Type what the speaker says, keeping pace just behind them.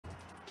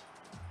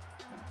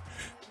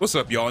What's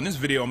up, y'all? In this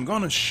video, I'm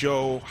gonna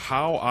show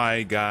how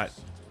I got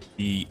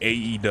the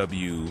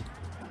AEW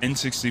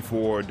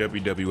N64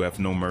 WWF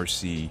No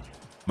Mercy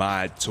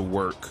mod to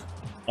work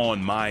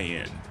on my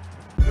end.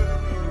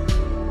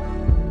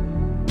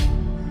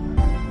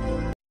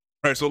 All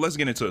right, so let's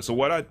get into it. So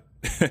what I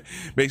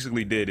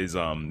basically did is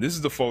this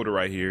is the folder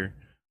right here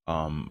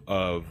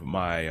of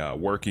my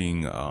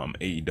working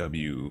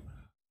AEW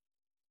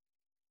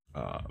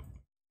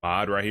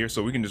mod right here.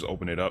 So we can just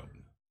open it up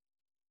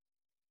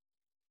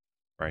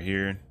right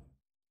here.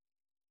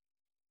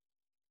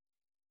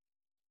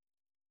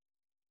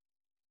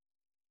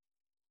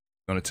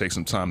 Gonna take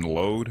some time to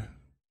load.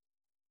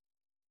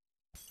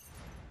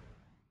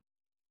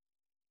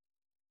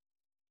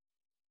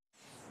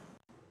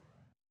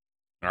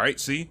 All right,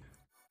 see?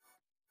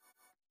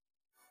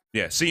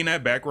 Yeah, seeing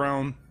that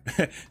background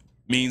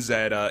means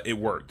that it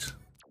worked.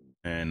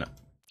 And I'm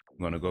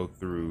gonna go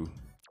through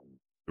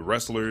the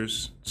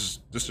wrestlers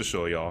just to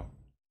show y'all.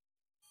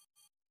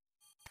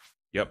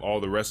 Yep, all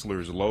the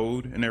wrestlers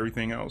load and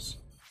everything else.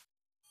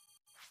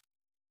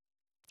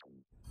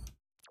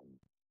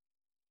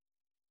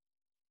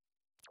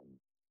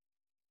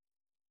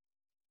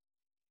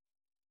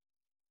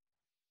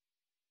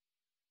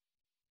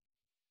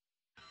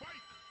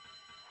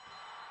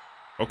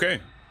 Okay,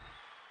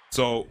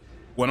 so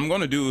what I'm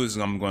gonna do is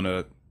I'm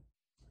gonna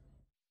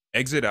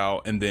exit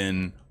out and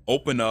then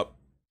open up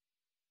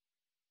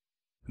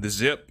the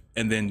zip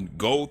and then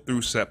go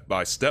through step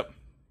by step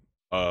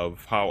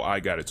of how I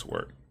got it to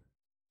work.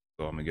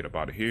 So I'm gonna get up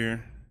out of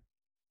here.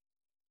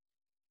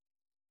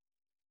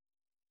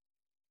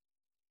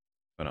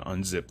 Gonna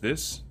unzip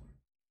this.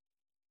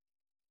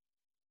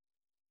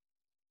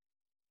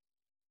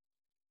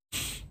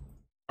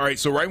 All right,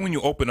 so right when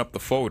you open up the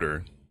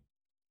folder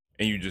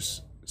and you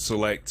just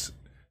select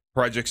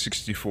Project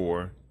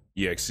 64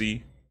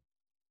 EXE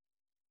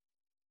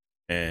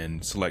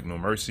and select No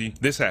Mercy,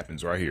 this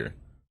happens right here.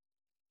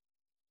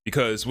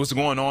 Because what's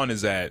going on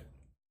is that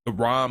the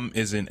ROM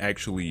isn't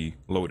actually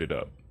loaded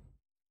up.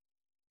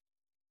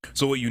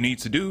 So what you need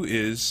to do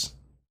is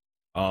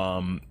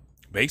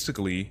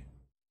basically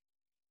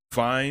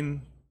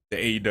find the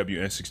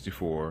AEW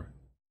N64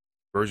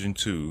 version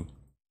 2.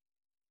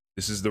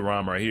 This is the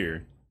ROM right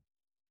here.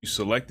 You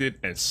select it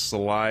and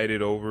slide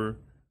it over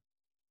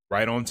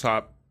right on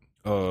top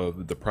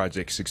of the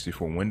Project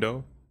 64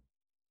 window.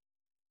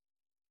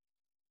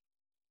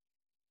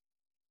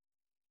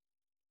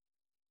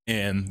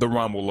 And the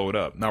ROM will load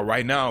up. Now,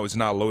 right now, it's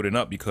not loading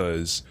up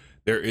because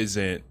there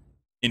isn't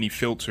any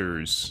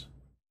filters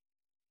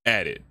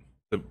added.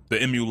 The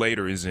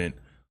emulator isn't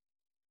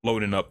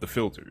loading up the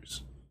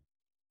filters.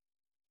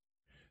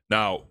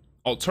 Now,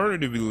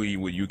 alternatively,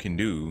 what you can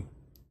do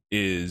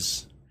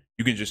is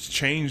you can just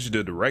change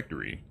the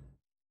directory.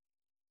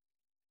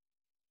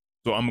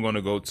 So I'm going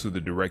to go to the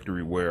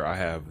directory where I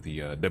have the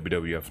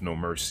WWF No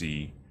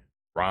Mercy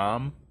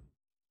ROM.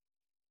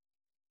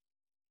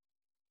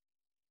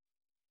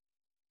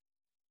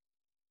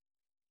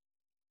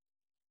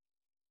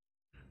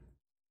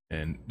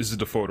 And this is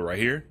the folder right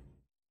here.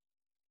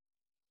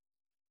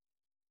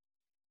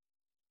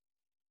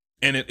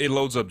 And it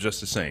loads up just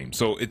the same.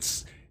 So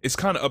it's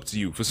kind of up to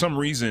you. For some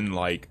reason,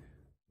 like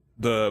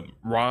the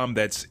ROM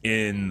that's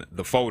in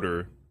the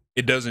folder,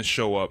 it doesn't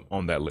show up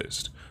on that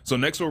list. So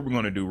next, what we're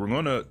going to do, we're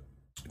going to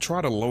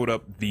try to load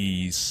up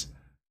these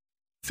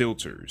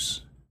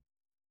filters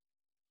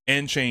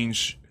and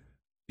change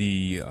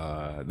the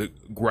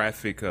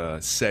graphic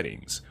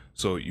settings.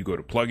 So you go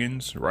to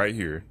plugins right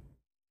here,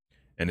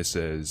 and it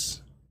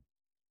says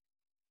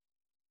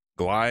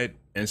Glide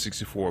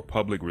N64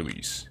 public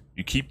release.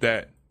 You keep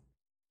that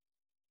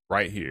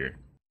right here.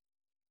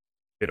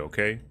 Hit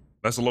OK.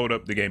 Let's load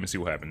up the game and see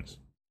what happens.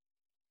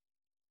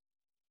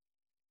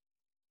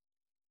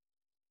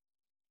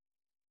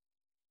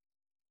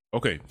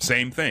 Okay,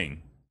 same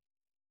thing.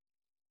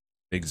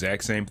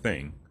 Exact same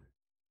thing.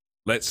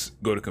 Let's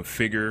go to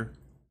configure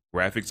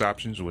graphics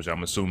options, which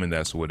I'm assuming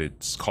that's what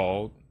it's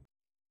called.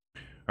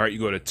 All right, you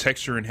go to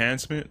texture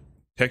enhancement,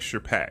 texture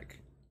pack.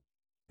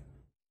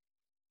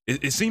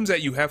 It seems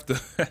that you have to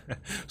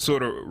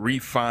sort of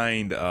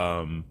refine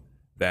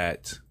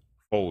that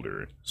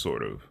folder,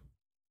 sort of.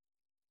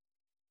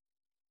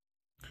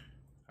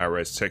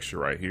 High-res texture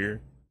right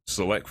here.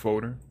 Select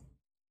folder.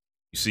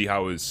 You see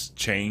how it's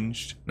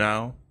changed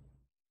now?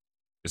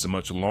 It's a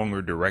much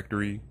longer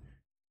directory.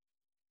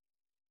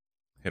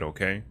 Hit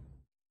OK.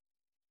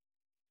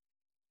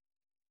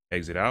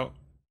 Exit out.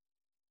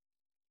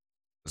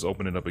 Let's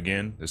open it up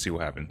again. Let's see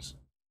what happens.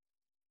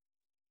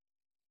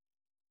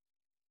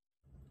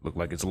 Look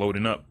like it's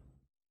loading up.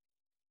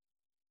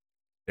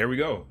 There we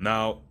go.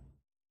 Now,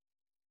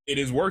 it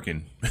is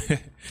working.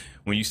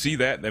 When you see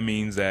that, that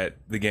means that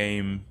the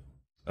game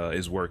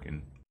is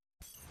working.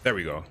 There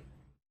we go.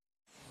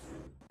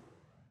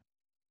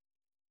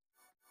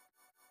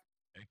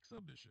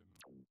 Exhibition.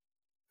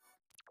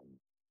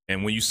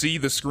 And when you see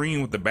the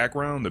screen with the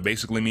background, that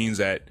basically means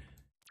that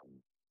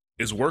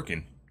it's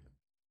working.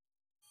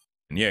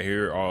 And yeah,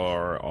 here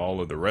are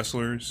all of the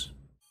wrestlers.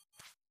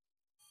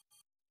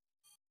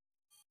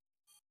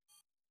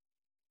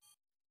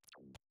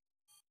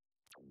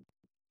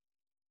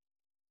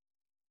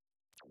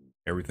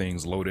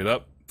 Everything's loaded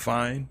up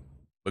fine.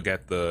 Look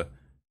at the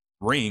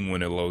ring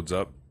when it loads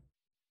up.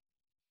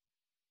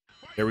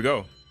 There we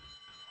go.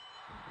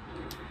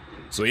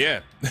 So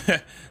yeah,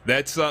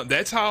 that's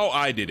how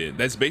I did it.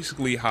 That's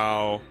basically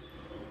how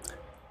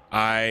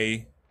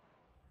I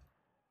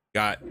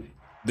got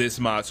this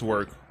mod to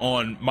work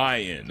on my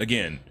end.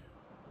 Again,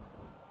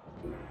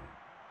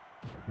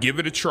 give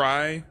it a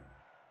try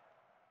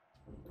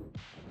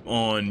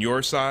on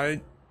your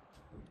side.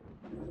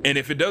 And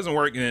if it doesn't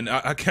work, then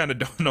I kind of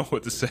don't know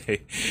what to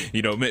say.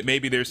 You know,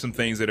 maybe there's some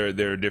things that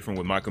are different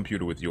with my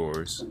computer with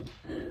yours,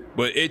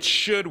 but it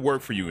should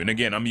work for you. And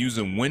again, I'm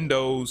using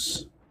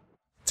Windows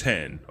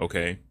 10.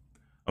 Okay,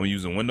 I'm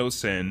using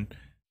Windows 10.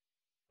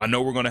 I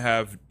know we're gonna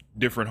have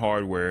different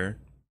hardware,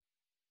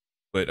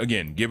 but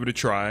again, give it a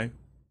try.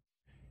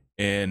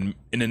 And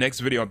in the next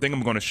video, I think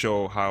I'm gonna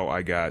show how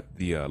I got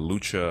the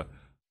Lucha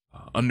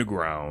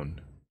Underground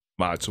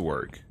mod to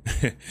work.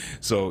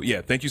 So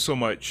yeah, thank you so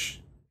much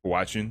for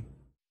watching.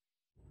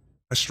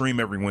 I stream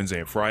every Wednesday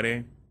and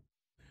Friday.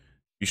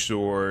 Be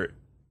sure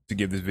to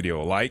give this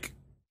video a like.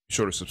 Be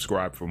sure to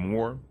subscribe for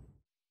more,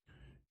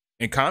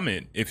 and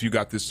comment if you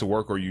got this to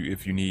work or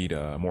if you need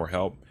more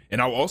help.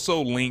 And I'll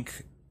also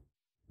link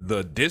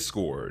the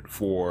Discord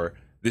for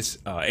this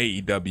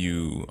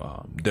AEW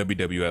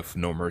WWF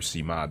No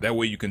Mercy mod. That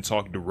way you can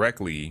talk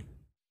directly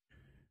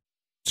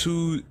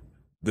to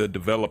the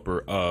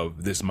developer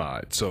of this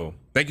mod. So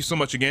thank you so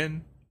much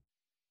again,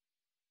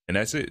 and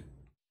that's it.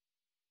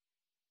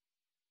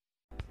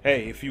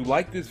 Hey, if you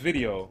like this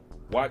video,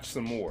 watch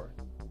some more.